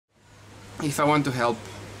If I want to help,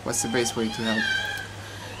 what's the best way to help?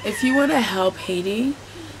 If you want to help Haiti,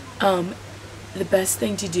 the best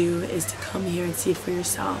thing to do is to come here and see it for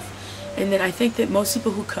yourself. And then I think that most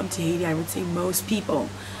people who come to Haiti, I would say most people,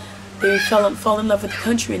 they fall in love with the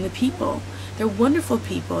country and the people. They're wonderful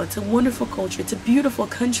people. It's a wonderful culture. It's a beautiful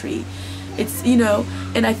country. It's, you know,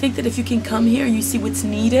 and I think that if you can come here and you see what's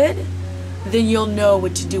needed, then you'll know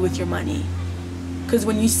what to do with your money. Because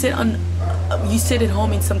when you sit at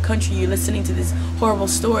home in some country, you're listening to these horrible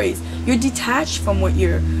stories, you're detached from what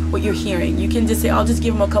you're hearing. You can just say, I'll just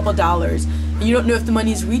give them a couple dollars. And you don't know if the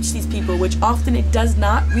money has reached these people, which often it does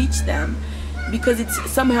not reach them because it's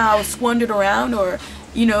somehow squandered around, or,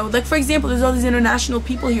 you know, like for example, there's all these international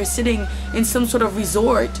people here sitting in some sort of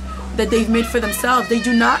resort that they've made for themselves. They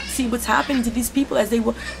do not see what's happening to these people as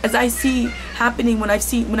I see happening when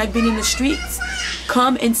I've been in the streets.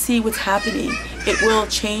 Come and see what's happening. It will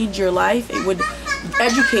change your life. It would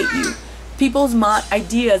educate you. People's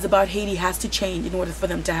ideas about Haiti has to change in order for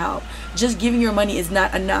them to help. Just giving your money is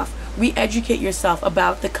not enough. Re-educate yourself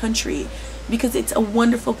about the country because it's a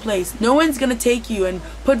wonderful place. No one's gonna take you and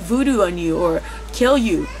put voodoo on you or kill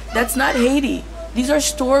you. That's not Haiti. These are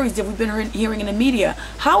stories that we've been hearing in the media.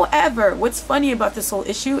 However, what's funny about this whole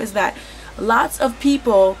issue is that lots of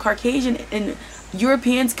people, Caucasian and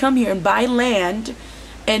Europeans, come here and buy land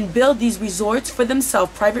and build these resorts for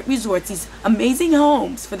themselves, private resorts, these amazing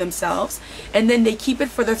homes for themselves, and then they keep it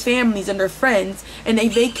for their families and their friends, and they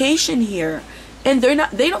vacation here, and they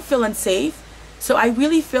don't feel unsafe. So I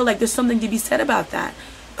really feel like there's something to be said about that.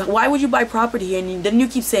 Why would you buy property here and then you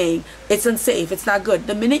keep saying it's unsafe, it's not good?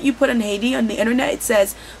 The minute you put on Haiti on the internet, it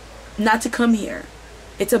says not to come here.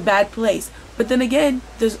 It's a bad place. But then again,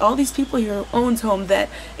 there's all these people here who owns home that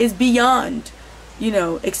is beyond, you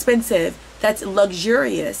know, expensive, that's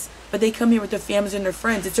luxurious, but they come here with their families and their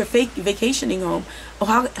friends. It's their fake vacationing home.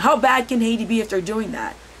 Oh, how bad can Haiti be if they're doing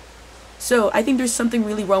that? So I think there's something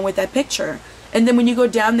really wrong with that picture. And then when you go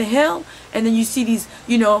down the hill and then you see these,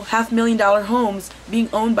 you know, $500,000 homes being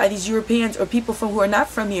owned by these Europeans or people who are not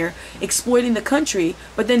from here, exploiting the country,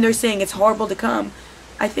 but then they're saying it's horrible to come.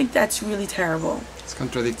 I think that's really terrible. It's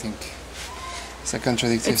contradicting. It's a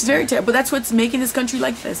contradicting. It's very terrible. But that's what's making this country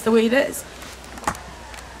like this, the way it is.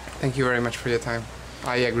 Thank you very much for your time.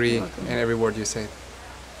 I agree in every word you said.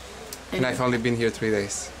 And I've only been here 3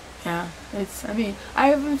 days. Yeah, I mean, I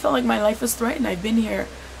haven't felt like my life was threatened. I've been here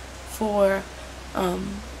for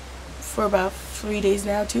about 3 days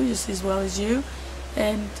now too, just as well as you.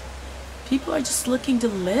 And people are just looking to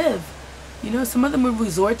live. You know, some of them would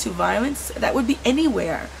resort to violence. That would be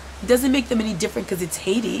anywhere. It doesn't make them any different because it's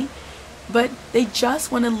Haiti. But they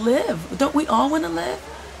just want to live. Don't we all want to live?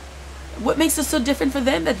 What makes it so different for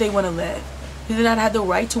them that they want to live? Do they not have the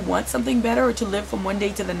right to want something better or to live from one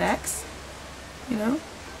day to the next? You know?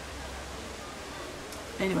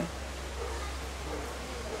 Anyway.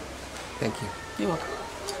 Thank you. You're welcome.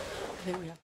 I think we have